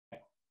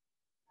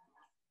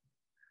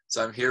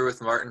So I'm here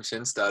with Marten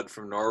Skinstad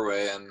from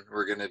Norway, and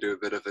we're going to do a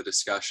bit of a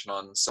discussion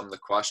on some of the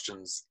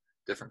questions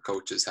different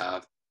coaches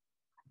have.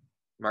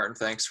 Marten,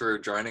 thanks for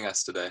joining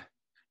us today.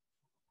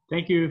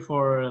 Thank you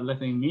for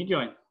letting me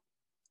join.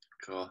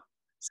 Cool.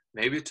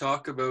 Maybe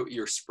talk about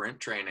your sprint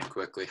training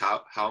quickly.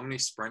 How many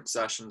sprint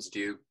sessions do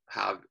you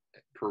have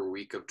per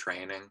week of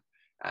training,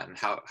 and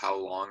how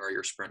long are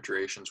your sprint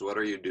durations? What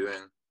are you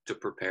doing to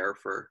prepare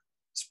for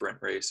sprint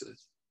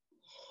races?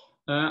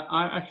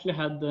 I actually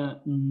had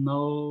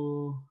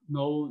no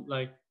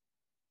like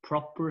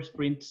proper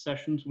sprint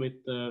sessions with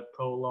the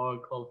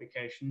prologue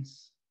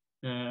qualifications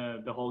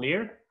the whole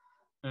year,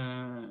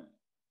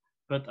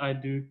 but I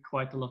do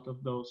quite a lot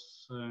of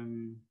those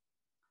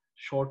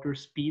shorter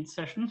speed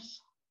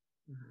sessions.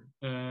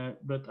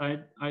 But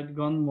I'd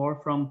gone more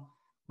from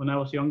when I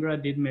was younger. I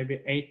did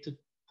maybe 8 to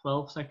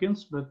 12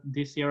 seconds, but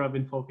this year I've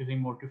been focusing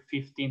more to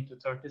 15 to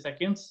 30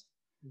 seconds.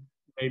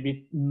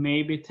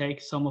 Maybe take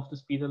some of the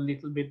speed a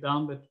little bit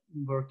down, but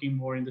working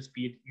more in the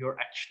speed you're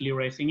actually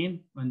racing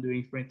in when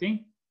doing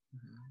sprinting.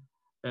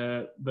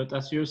 But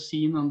as you've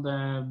seen on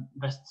the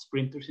best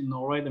sprinters in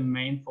Norway, the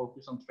main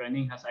focus on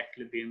training has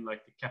actually been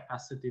like the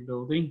capacity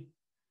building.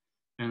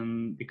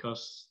 And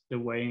because the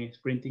way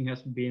sprinting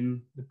has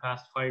been the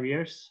past 5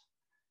 years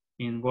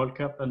in World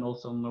Cup and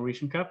also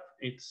Norwegian Cup,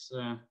 it's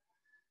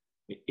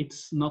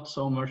not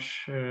so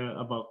much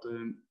about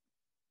the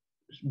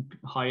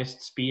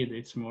highest speed.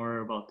 It's more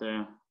about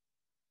the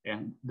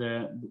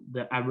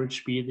average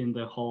speed in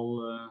the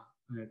whole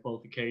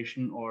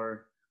qualification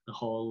or the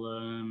whole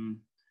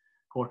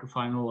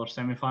quarterfinal or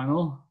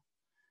semifinal,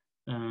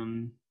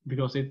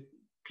 because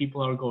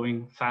people are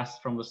going fast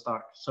from the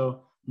start.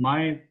 So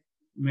my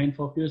main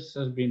focus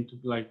has been to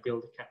like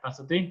build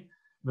capacity,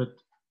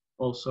 but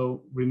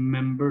also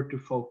remember to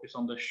focus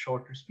on the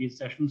shorter speed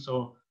session.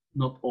 So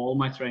not all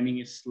my training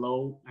is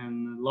slow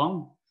and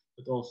long,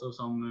 but also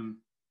some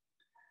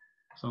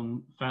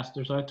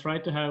faster. So I try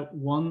to have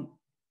one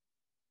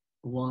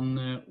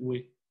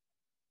with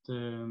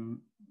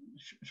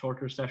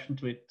shorter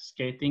sessions with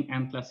skating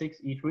and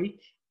classics each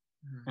week.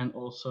 And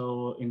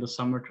also in the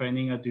summer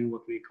training, I do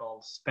what we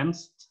call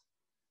Skinstad.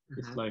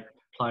 It's like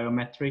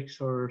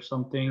plyometrics or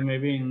something,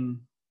 maybe in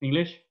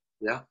English.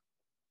 Yeah.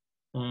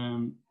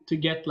 To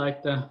get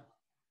like the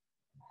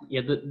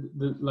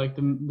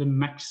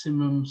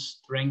maximum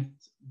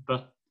strength,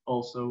 but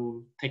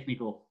also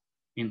technical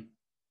in.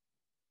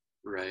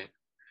 Right.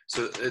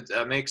 So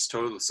that makes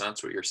total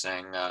sense what you're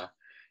saying.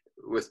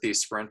 With these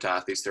sprint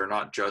athletes, they're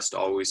not just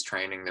always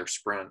training their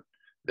sprint.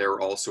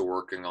 They're also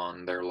working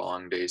on their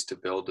long days to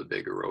build a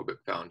big aerobic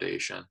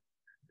foundation.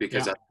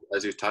 Because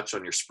as you touched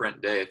on your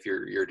sprint day, if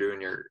you're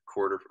doing your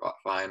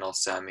quarterfinal,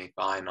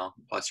 semi-final,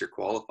 plus your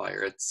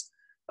qualifier,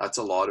 that's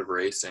a lot of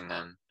racing.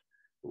 And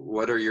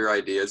what are your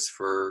ideas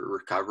for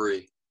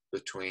recovery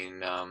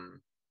between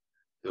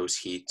those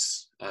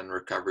heats and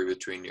recovery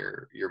between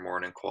your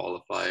morning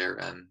qualifier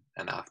and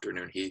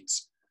afternoon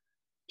heats?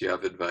 Do you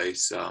have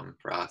advice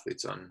for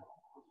athletes on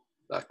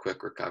that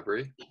quick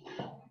recovery?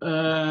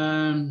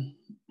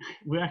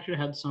 We actually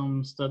had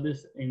some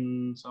studies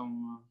in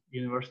some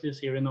universities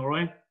here in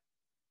Norway,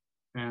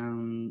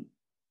 and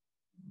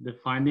the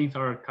findings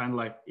are kind of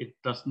like it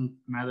doesn't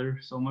matter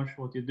so much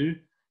what you do.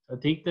 I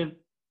think the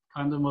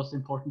kind of most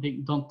important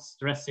thing, don't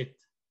stress it.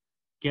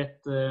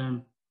 Get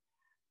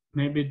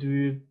maybe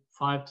do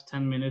 5 to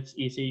 10 minutes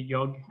easy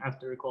jog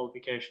after a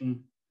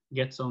qualification.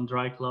 Get some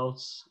dry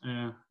clothes,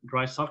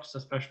 dry socks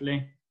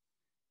especially.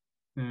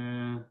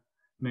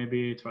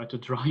 Maybe try to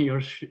dry your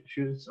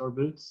shoes or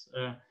boots.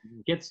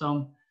 Get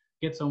some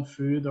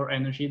food or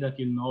energy that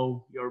you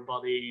know your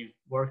body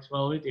works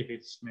well with. If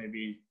it's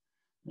maybe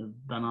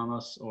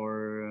bananas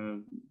or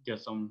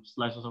just some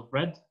slices of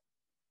bread,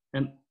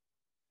 and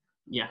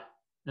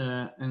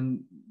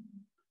and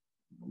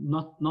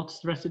not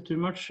stress it too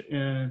much.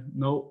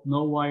 Know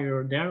why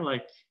you're there,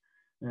 like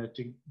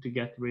to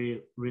get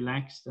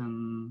relaxed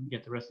and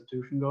get the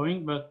restitution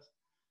going. But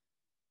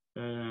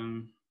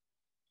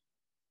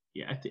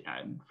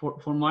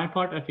for my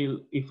part, I feel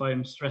if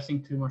I'm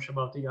stressing too much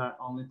about it, I'm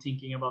only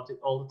thinking about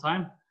it all the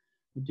time.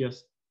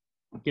 Just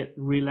get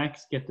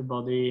relaxed, get the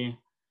body,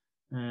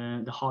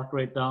 the heart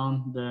rate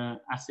down,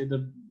 the acid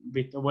a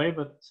bit away.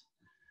 But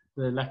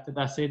the lactic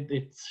acid,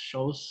 it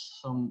shows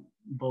some,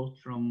 both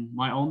from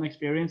my own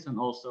experience and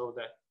also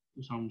that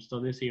some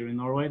studies here in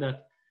Norway,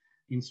 that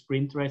in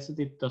sprint races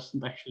it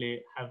doesn't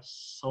actually have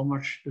so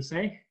much to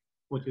say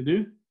what you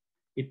do.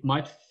 It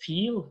might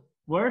feel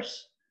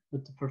worse,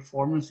 but the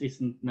performance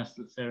isn't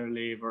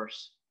necessarily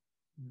worse.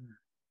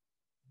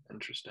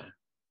 Interesting.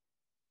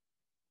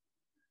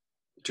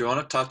 Do you want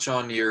to touch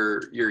on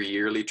your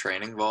yearly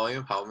training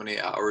volume? How many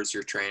hours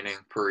you're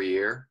training per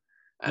year?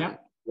 And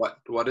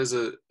what does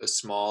a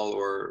small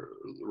or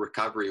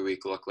recovery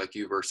week look like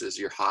you versus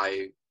your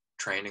high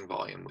training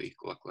volume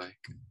week look like?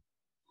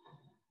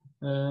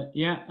 I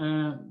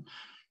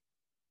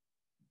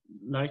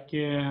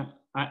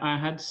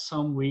had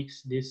some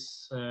weeks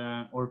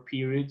or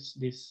periods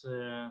this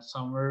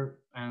summer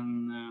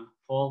and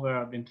fall where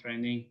I've been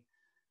training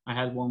I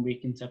had 1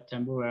 week in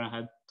September where I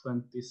had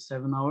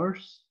 27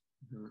 hours,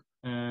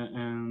 Mm-hmm.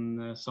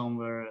 and some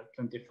were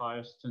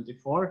 25,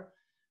 24,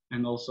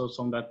 and also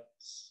some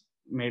that's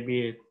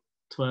maybe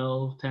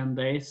 12, 10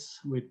 days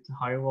with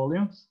higher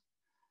volumes.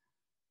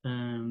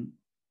 And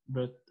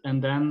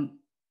then,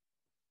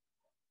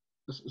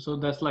 so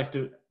that's like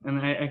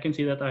and I can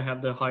see that I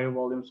have the higher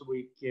volumes a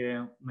week,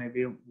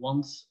 maybe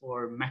once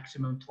or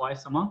maximum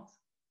twice a month.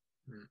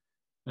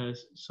 And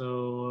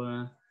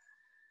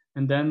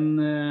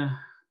then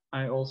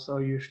I also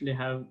usually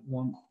have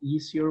one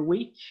easier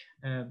week,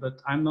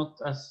 but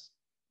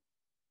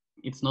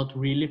it's not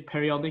really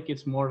periodic.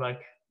 It's more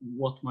like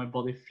what my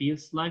body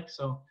feels like.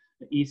 So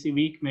the easy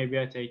week, maybe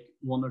I take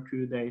 1 or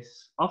 2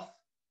 days off,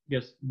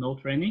 just no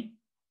training.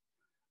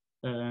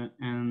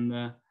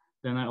 And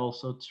then I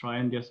also try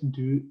and just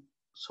do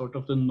sort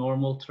of the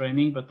normal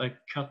training, but I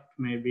cut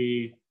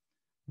maybe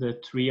the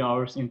 3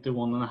 hours into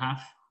 1.5.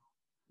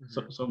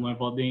 Mm-hmm. So my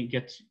body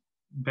gets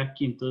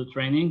back into the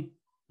training,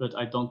 but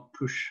I don't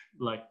push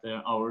like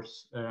the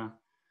hours.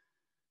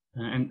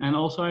 And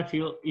also I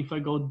feel if I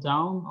go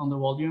down on the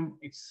volume,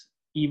 it's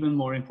even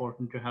more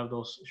important to have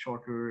those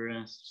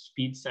shorter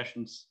speed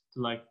sessions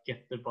to like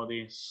get the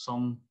body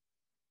some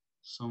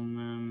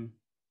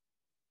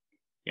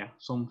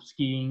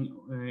skiing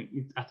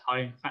at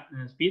high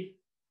speed.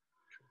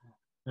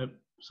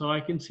 So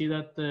I can see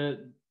that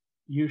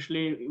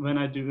usually when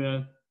I do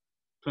a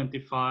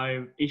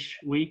 25-ish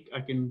week,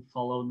 I can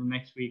follow the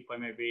next week by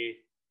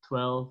maybe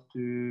 12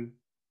 to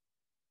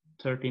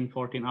 13,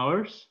 14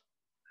 hours.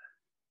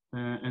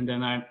 And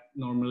then I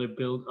normally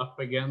build up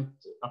again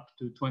up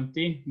to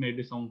 20,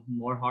 maybe some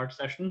more hard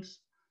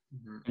sessions,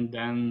 and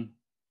then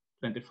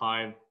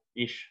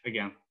 25-ish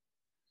again.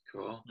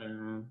 Cool.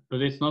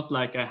 But it's not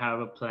like I have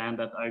a plan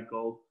that I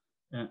go,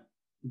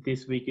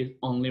 this week is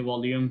only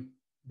volume,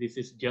 this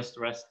is just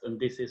rest, and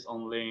this is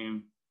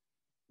only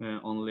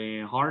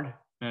hard.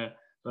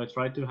 So I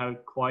try to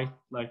have quite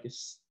like a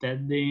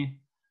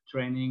steady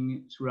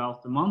training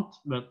throughout the month,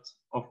 but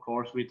of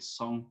course with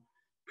some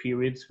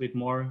periods with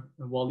more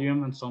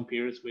volume and some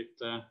periods with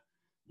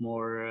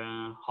more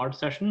hard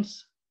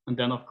sessions. And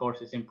then of course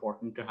it's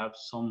important to have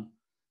some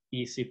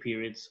easy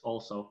periods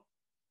also,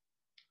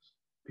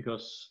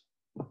 because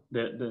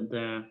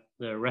the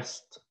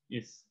rest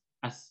is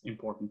as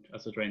important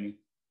as the training.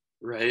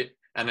 Right,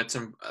 and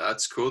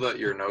that's cool that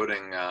you're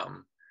noting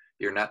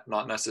you're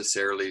not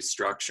necessarily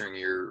structuring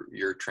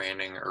your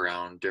training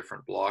around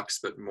different blocks,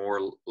 but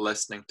more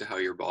listening to how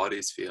your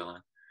body's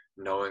feeling,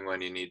 knowing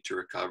when you need to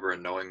recover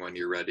and knowing when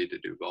you're ready to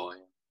do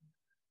volume.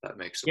 That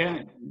makes a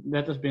lot.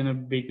 That has been a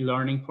big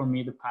learning for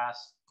me the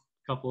past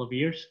couple of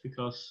years,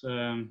 because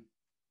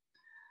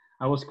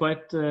I was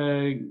quite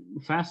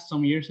fast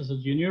some years as a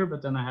junior,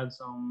 but then I had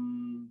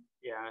some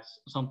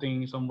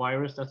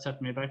virus that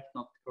set me back,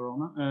 not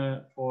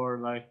corona, for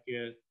like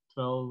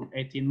 12,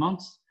 18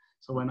 months.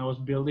 So when I was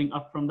building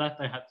up from that,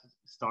 I had to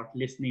start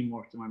listening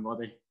more to my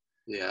body.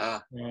 Yeah.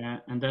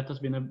 And that has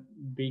been a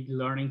big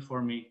learning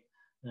for me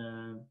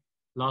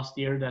last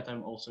year, that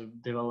I've also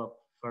developed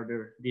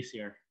further this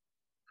year.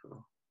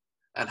 Cool.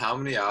 And how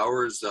many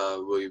hours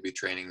will you be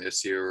training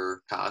this year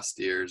or past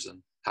years?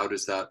 And how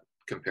does that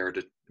compare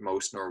to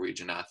most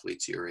Norwegian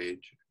athletes your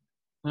age?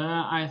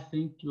 I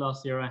think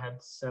last year I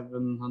had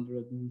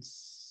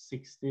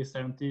 760,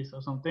 70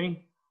 or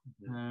something.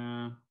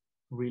 Mm-hmm.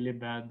 Really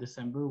bad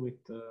December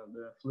with the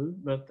flu,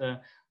 but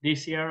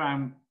this year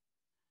I'm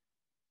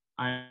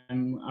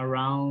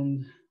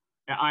around.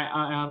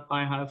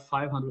 I have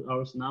 500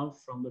 hours now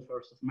from the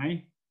 1st of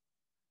May,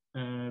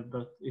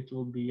 but it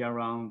will be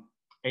around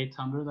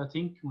 800, I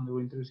think, when the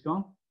winter is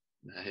gone.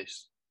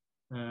 Nice.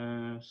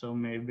 So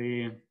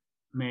maybe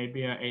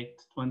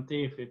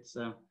 820 if it's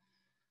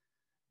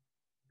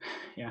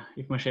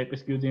if my shape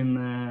is good in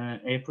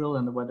April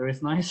and the weather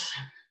is nice.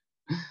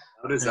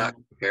 How does that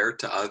compare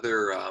to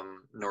other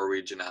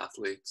Norwegian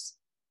athletes?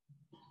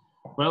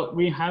 Well,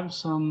 we have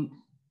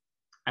some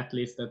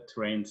athletes that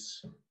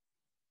trains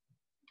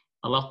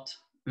a lot,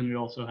 and we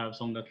also have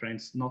some that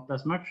trains not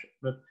as much.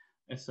 But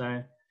as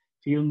I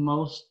feel,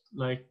 most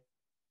like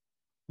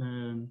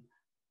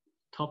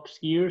top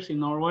skiers in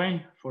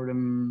Norway, for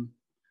them,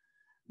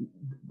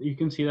 you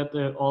can see that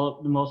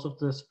most of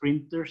the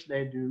sprinters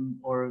they do,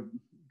 or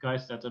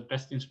guys that are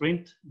best in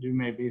sprint, do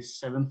maybe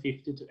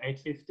 750 to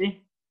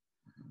 850.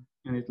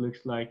 And it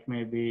looks like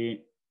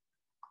maybe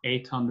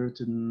 800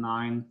 to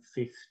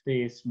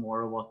 950 is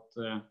more what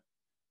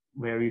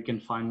where you can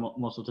find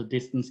most of the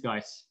distance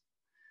guys.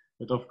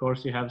 But of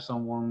course you have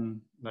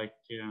someone like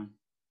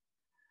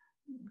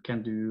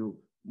can do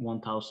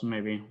 1000,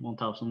 maybe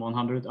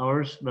 1100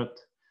 hours,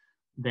 but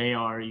they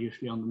are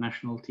usually on the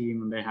national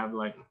team and they have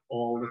like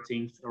all the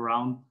things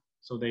around,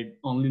 so they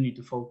only need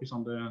to focus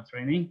on the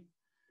training.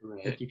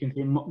 Right. But you can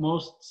see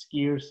most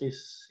skiers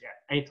is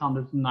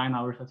 800 to 9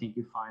 hours. I think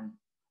you find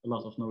a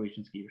lot of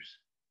Norwegian skiers.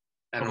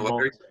 And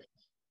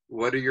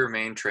what are your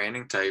main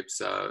training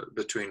types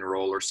between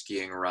roller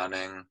skiing,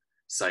 running,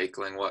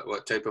 cycling?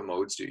 What type of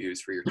modes do you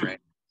use for your training?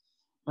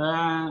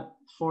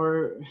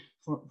 For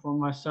for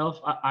myself,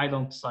 I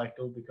don't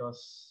cycle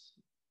because,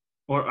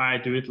 or I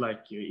do it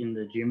like in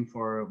the gym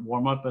for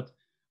warm up, but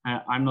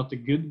I'm not a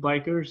good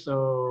biker,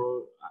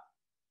 so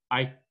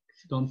I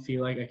don't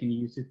feel like I can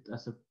use it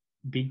as a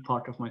big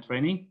part of my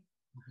training.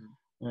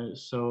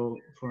 So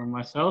for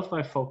myself,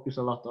 I focus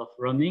a lot of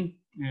running,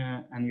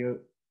 and you're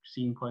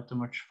seeing quite a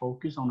much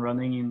focus on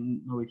running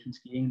in Norwegian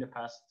skiing the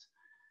past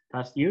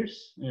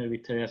years,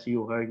 with Therese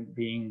Johaug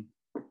being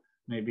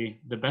maybe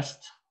the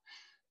best,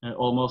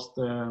 almost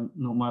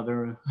no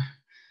matter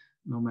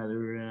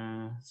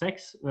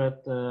sex,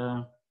 but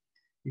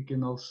you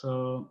can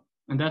also,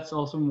 and that's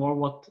also more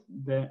what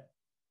the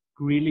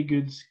really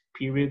good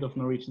period of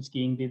Norwegian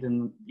skiing did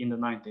in the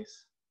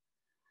 90s.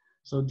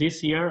 So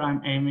this year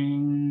I'm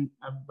aiming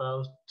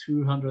about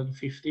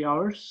 250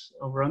 hours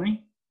of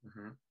running.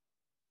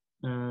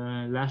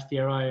 Last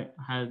year I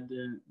had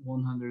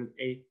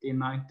 180,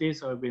 90,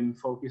 so I've been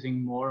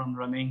focusing more on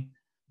running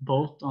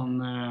both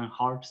on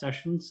hard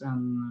sessions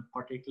and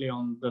particularly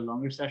on the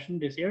longer session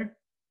this year.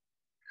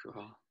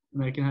 Cool.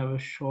 And I can have a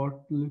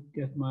short look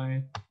at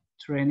my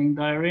training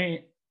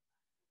diary,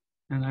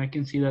 and I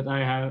can see that I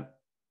have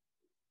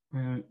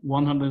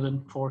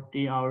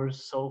 140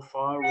 hours so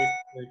far with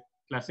the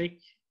classic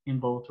in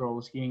both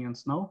roller skiing and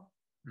snow,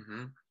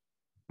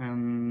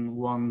 and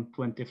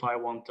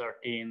 125,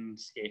 130 in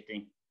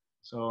skating.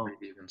 So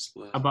even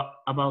split.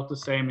 About the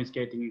same in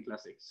skating and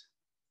classics.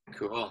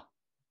 Cool.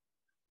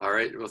 All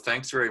right. Well,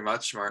 thanks very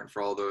much, Martin,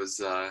 for all those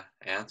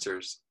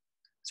answers.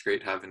 It's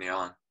great having you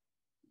on.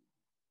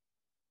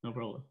 No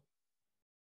problem.